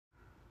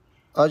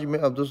आज मैं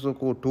आप दोस्तों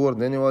को टूर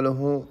देने वाला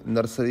हूँ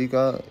नर्सरी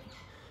का।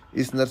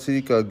 इस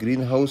नर्सरी का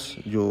ग्रीन हाउस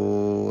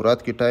जो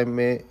रात के टाइम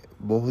में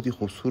बहुत ही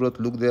खूबसूरत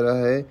लुक दे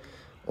रहा है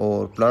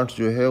और प्लांट्स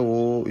जो है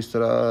वो इस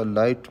तरह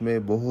लाइट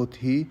में बहुत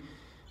ही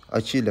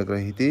अच्छी लग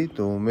रही थी।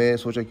 तो मैं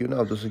सोचा क्यों ना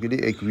आप दोस्तों के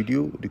लिए एक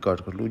वीडियो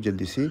रिकॉर्ड कर लूँ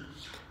जल्दी से।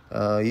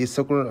 ये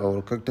सकुलेंट और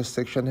कैक्टस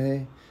सेक्शन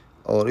है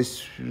और इस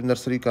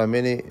नर्सरी का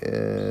मैंने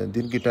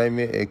दिन के टाइम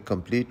में एक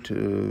कंप्लीट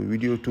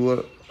वीडियो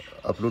टूर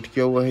अपलोड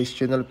किया हुआ है इस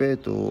चैनल पे,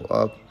 तो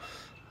आप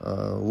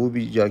वो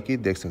भी जाके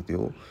देख सकते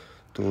हो।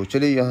 तो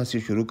चलिए यहाँ से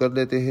शुरू कर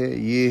लेते हैं।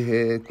 ये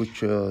है कुछ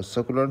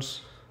सकुलेंट्स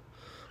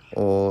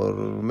और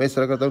मैं इस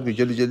तरह करता हूँ कि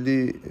जल्दी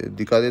जल्दी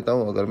दिखा देता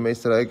हूँ। अगर मैं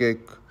इस तरह के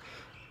एक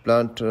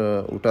प्लांट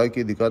उठा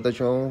के दिखाता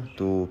चाहूँ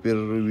तो फिर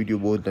वीडियो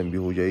बहुत लंबी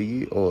हो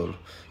जाएगी, और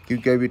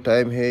क्योंकि अभी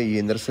टाइम है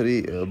ये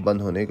नर्सरी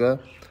बंद होने का।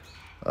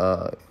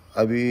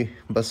 अभी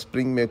बस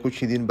स्प्रिंग में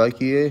कुछ ही दिन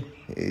बाकी है,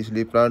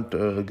 इसलिए प्लांट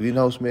ग्रीन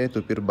हाउस में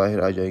तो फिर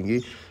बाहर आ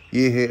जाएंगे।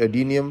 ये है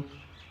एडीनियम,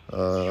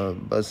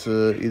 बस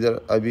इधर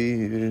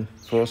अभी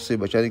फ्रॉस्ट से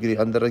बचाने के लिए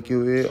अंदर रखे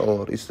हुए,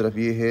 और इस तरफ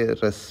ये है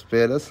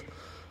रेस्पेरस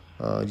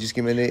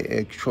जिसकी मैंने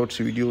एक शॉर्ट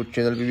सी वीडियो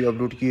चैनल पे भी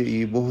अपलोड की है।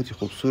 ये बहुत ही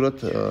खूबसूरत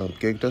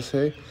कैक्टस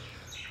है।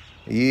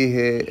 ये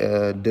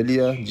है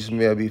डलिया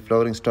जिसमें अभी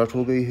फ्लावरिंग स्टार्ट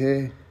हो गई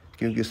है,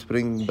 क्योंकि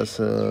स्प्रिंग बस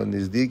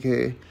नज़दीक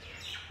है,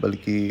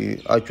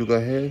 बल्कि आ चुका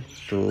है।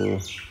 तो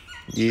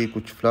ये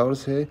कुछ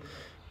फ्लावर्स है,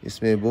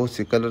 इसमें बहुत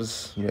से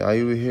कलर्स में आए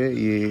हुए हैं।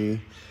 ये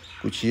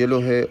कुछ येलो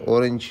है,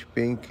 ऑरेंज,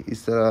 पिंक,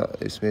 इस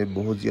तरह इसमें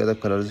बहुत ज़्यादा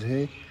कलर्स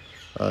है।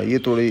 ये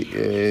थोड़ी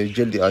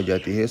जल्दी आ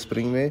जाती है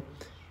स्प्रिंग में।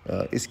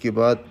 इसके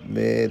बाद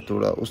मैं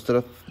थोड़ा उस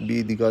तरफ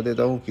भी दिखा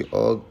देता हूँ कि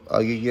और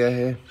आगे क्या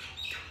है।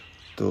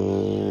 तो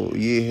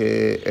ये है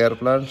एयर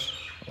प्लांट्स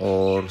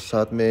और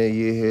साथ में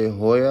ये है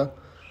होया,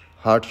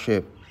 हार्ट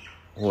शेप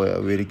होया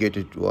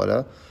वेरीगेटेड वाला,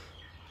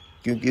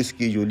 क्योंकि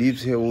इसकी जो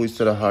लीव्स है वो इस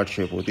तरह हार्ट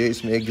शेप होती है।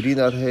 इसमें एक ग्रीन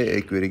आता है,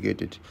 एक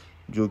वेरीगेटेड,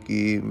 जो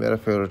कि मेरा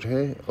फेवरेट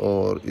है।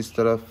 और इस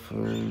तरफ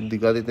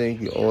दिखा देते हैं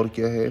कि और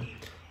क्या है।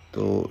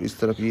 तो इस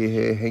तरफ ये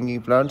है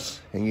हैंगिंग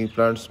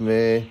प्लांट्स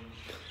में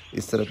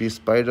इस तरफ ये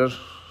स्पाइडर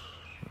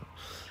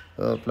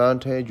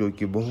प्लांट है, जो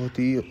कि बहुत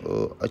ही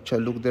अच्छा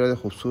लुक दे रहा है,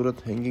 खूबसूरत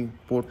हैंगिंग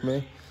पॉट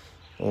में।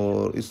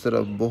 और इस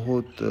तरफ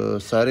बहुत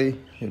सारे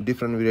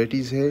डिफरेंट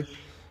वेराइटीज़ है,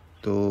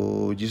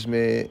 तो जिसमें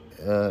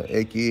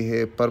एक ये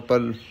है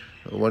पर्पल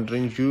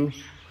वंडरिंग जू,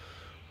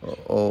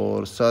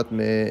 और साथ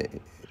में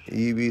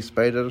ये भी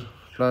स्पाइडर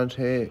प्लांट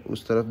है।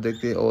 उस तरफ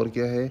देखते हैं और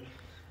क्या है।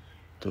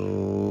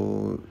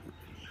 तो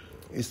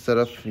इस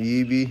तरफ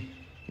ये भी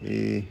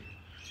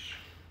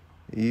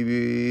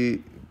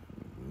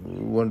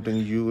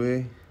वंडरिंग जू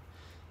है,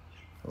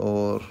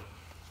 और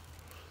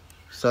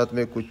साथ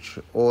में कुछ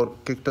और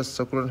कैक्टस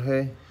सकुलेंट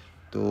है।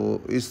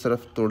 तो इस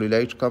तरफ थोड़ी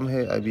लाइट कम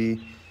है, अभी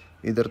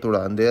इधर थोड़ा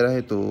अंधेरा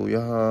है, तो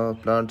यहाँ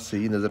प्लांट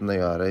सही नज़र नहीं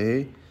आ रहे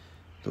हैं।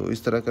 तो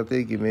इस तरह करते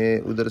हैं कि मैं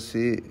उधर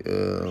से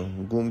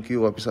घूम के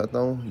वापस आता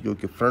हूँ, जो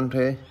कि फ्रंट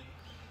है।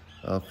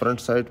 फ्रंट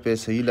साइड पे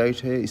सही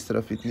लाइट है, इस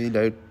तरफ इतनी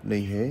लाइट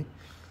नहीं है।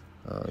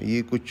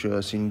 ये कुछ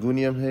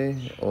सिंगोनियम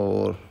है,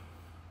 और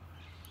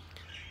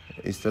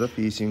इस तरफ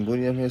ये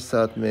सिंगोनियम है,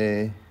 साथ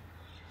में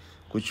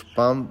कुछ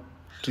पाम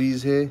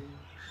ट्रीज़ है।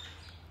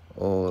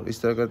 और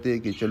इस तरह करते हैं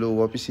कि चलो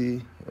वापस ही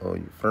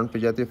फ्रंट पे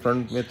जाते हैं।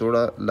 फ्रंट में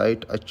थोड़ा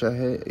लाइट अच्छा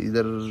है,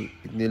 इधर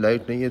इतनी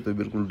लाइट नहीं है, तो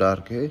बिल्कुल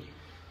डार्क है,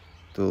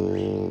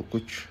 तो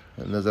कुछ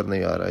नज़र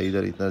नहीं आ रहा है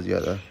इधर इतना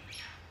ज़्यादा।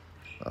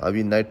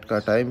 अभी नाइट का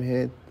टाइम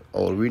है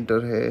और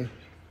विंटर है,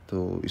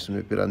 तो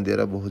इसमें फिर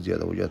अंधेरा बहुत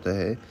ज़्यादा हो जाता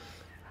है।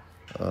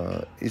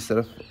 इस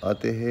तरफ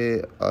आते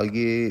हैं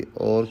आगे,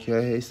 और क्या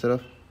है इस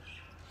तरफ।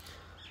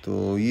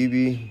 तो ये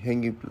भी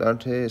हैंगिंग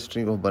प्लांट है,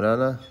 स्ट्रिंग ऑफ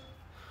बनाना,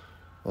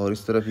 और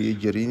इस तरफ ये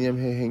जेरेनियम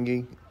है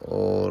हैंगिंग।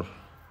 और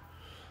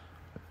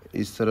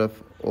इस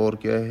तरफ और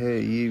क्या है,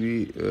 ये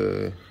भी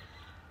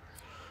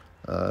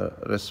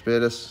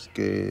रेस्पेरस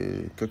के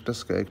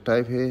कैक्टस का एक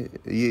टाइप है।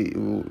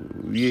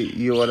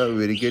 ये वाला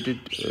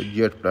वेरीगेटेड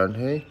जेट प्लांट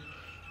है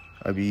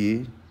अभी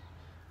ये,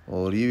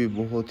 और ये भी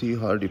बहुत ही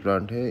हार्डी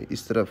प्लांट है।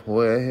 इस तरफ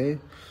होया है,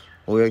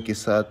 होया के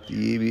साथ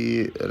ये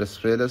भी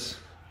रेस्पेरस,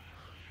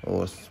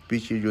 और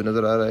पीछे जो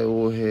नज़र आ रहा है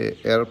वो है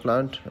एयर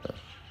प्लांट,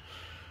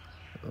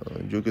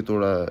 जो कि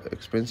थोड़ा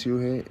एक्सपेंसिव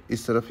है।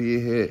 इस तरफ ये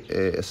है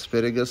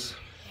एस्पेरेगस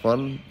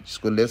फन,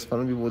 जिसको लेस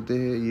फन भी बोलते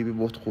हैं। ये भी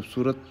बहुत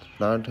खूबसूरत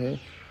प्लांट है।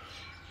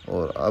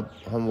 और अब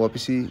हम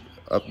वापस ही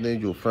अपने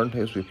जो फ्रंट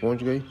है उस पर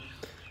पहुँच गए।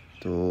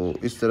 तो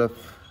इस तरफ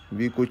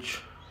भी कुछ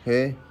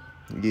है,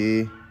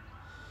 ये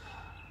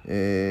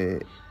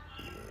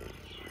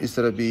इस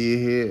तरफ भी ये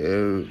है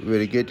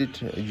वेरीगेटेड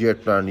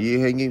जेट प्लांट। ये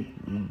हैंगिंग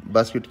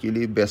बास्केट के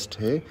लिए बेस्ट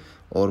है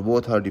और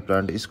बहुत हार्डी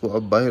प्लांट है। इसको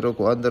अब बाहर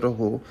रखो, अंदर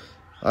रखो,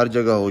 हर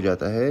जगह हो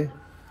जाता है।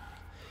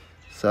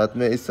 साथ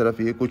में इस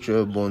तरफ ये कुछ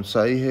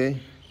बोनसाई है,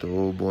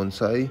 तो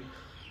बोनसाई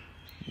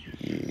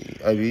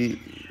अभी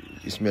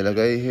इसमें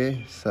लगाए है।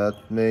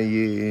 साथ में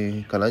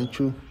ये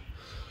कलांचू,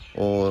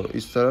 और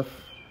इस तरफ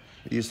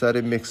ये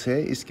सारे मिक्स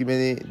है। इसकी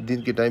मैंने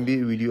दिन के टाइम भी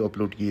वीडियो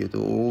अपलोड की है, तो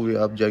वो भी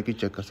आप जाके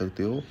चेक कर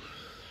सकते हो।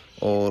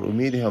 और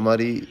उम्मीद है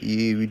हमारी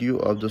ये वीडियो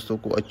आप दोस्तों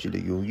को अच्छी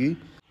लगी होगी।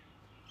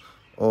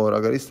 और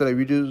अगर इस तरह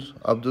वीडियोस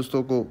आप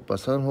दोस्तों को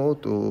पसंद हो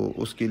तो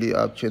उसके लिए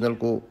आप चैनल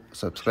को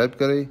सब्सक्राइब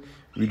करें,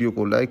 वीडियो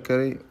को लाइक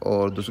करें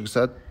और दोस्तों के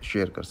साथ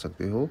शेयर कर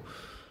सकते हो।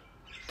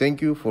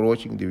 Thank you for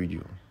watching the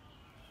video.